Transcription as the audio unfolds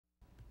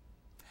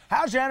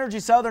How's your energy,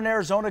 Southern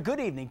Arizona? Good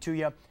evening to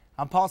you.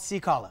 I'm Paul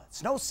Cicala.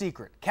 It's no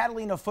secret,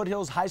 Catalina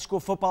Foothills High School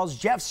football's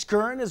Jeff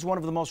Scurran is one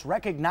of the most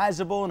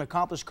recognizable and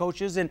accomplished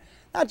coaches in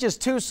not just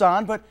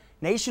Tucson, but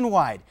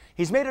nationwide.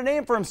 He's made a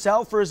name for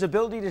himself for his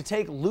ability to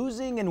take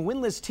losing and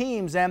winless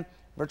teams and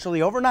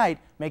virtually overnight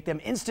make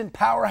them instant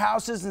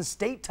powerhouses and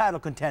state title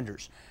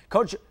contenders.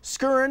 Coach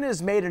Scurran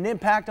has made an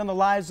impact on the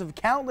lives of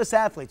countless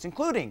athletes,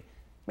 including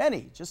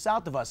many just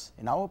south of us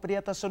in Agua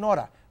Prieta,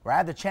 Sonora, where I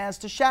had the chance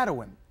to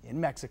shadow him in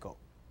Mexico.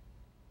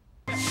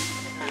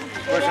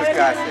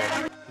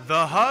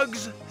 The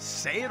hugs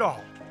say it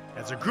all.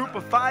 As a group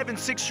of 5- and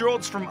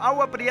 6-year-olds from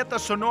Agua Prieta,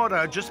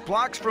 Sonora, just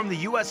blocks from the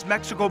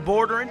U.S.-Mexico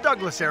border in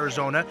Douglas,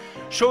 Arizona,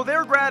 show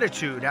their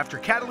gratitude after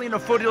Catalina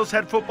Foothills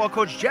head football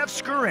coach Jeff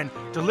Scurran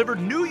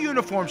delivered new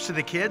uniforms to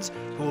the kids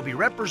who will be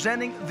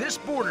representing this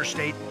border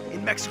state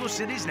in Mexico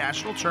City's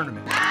national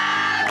tournament.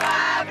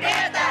 Agua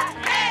Prieta,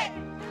 hey!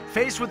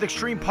 Faced with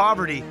extreme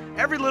poverty,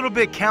 every little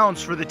bit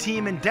counts for the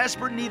team in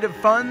desperate need of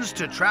funds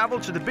to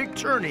travel to the big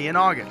tourney in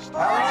August.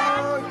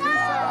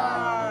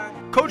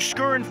 Coach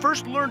Scurran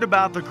first learned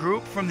about the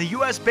group from the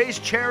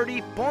U.S.-based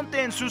charity Ponte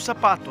en sus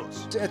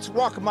zapatos. It's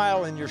walk a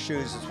mile in your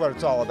shoes is what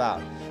it's all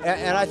about.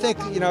 And I think,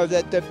 you know,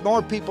 that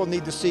more people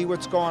need to see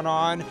what's going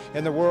on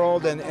in the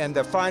world and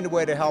to find a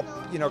way to help,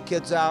 you know,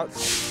 kids out.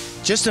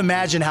 Just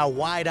imagine how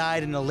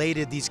wide-eyed and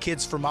elated these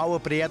kids from Agua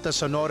Prieta,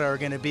 Sonora are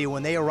going to be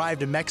when they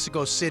arrived in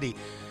Mexico City,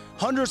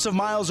 hundreds of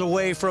miles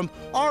away from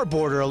our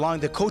border along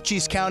the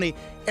Cochise County,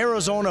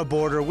 Arizona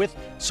border with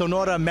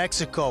Sonora,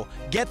 Mexico.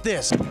 Get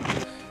this.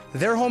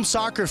 Their home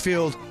soccer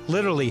field,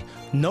 literally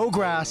no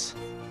grass,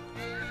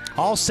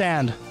 all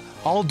sand,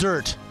 all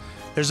dirt.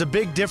 There's a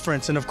big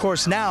difference, and of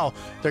course now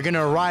they're going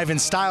to arrive in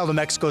style to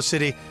Mexico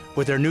City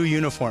with their new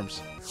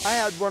uniforms. I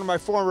had one of my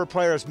former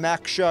players,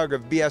 Max Shug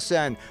of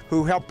BSN,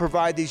 who helped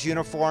provide these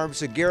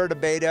uniforms, Garrett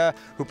Abeda,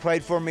 who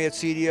played for me at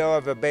CDO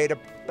of Abeda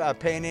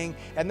painting,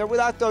 and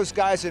without those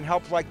guys and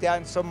help like that,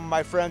 and some of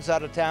my friends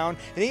out of town,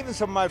 and even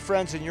some of my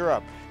friends in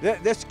Europe,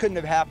 this couldn't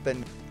have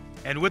happened.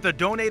 And with a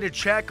donated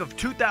check of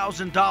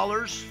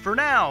 $2,000, for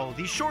now,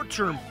 the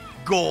short-term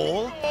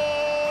goal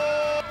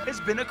has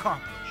been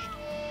accomplished.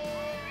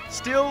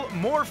 Still,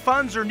 more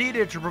funds are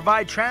needed to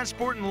provide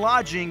transport and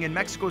lodging in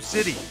Mexico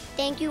City.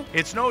 Thank you.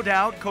 It's no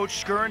doubt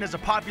Coach Scurran is a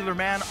popular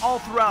man all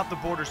throughout the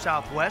border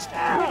Southwest.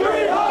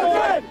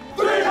 300!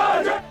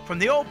 300! From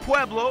the old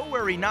Pueblo,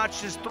 where he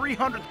notched his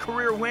 300th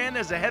career win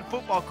as a head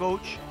football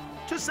coach,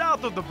 to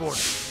south of the border,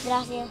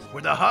 Gracias.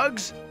 where the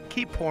hugs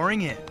keep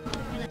pouring in.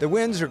 The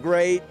wins are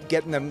great,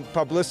 getting the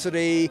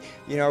publicity,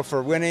 you know,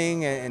 for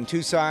winning in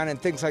Tucson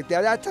and things like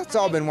that. That's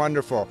all been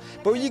wonderful.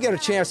 But when you get a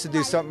chance to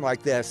do something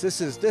like this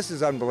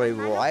is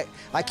unbelievable.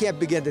 I can't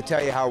begin to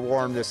tell you how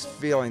warm this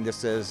feeling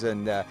this is,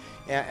 and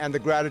the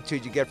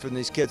gratitude you get from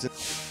these kids.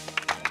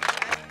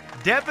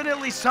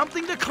 Definitely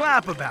something to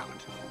clap about,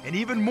 and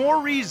even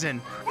more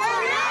reason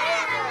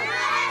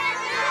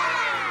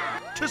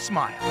to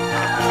smile.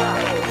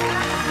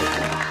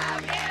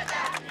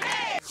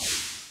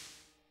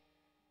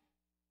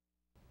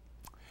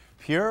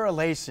 Pure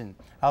elation.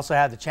 I also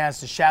had the chance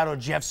to shadow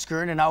Jeff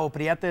Scurran in Agua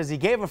Prieta as he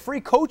gave a free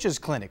coaches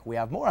clinic. We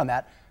have more on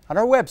that on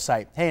our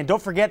website. Hey, and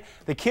don't forget,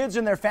 the kids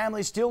and their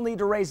families still need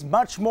to raise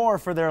much more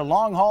for their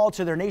long haul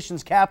to their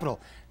nation's capital.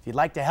 If you'd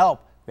like to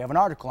help, we have an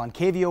article on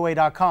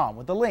KVOA.com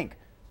with a link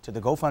to the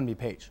GoFundMe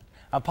page.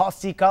 I'm Paul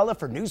Cicala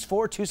for News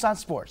 4 Tucson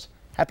Sports.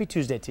 Happy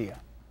Tuesday to you.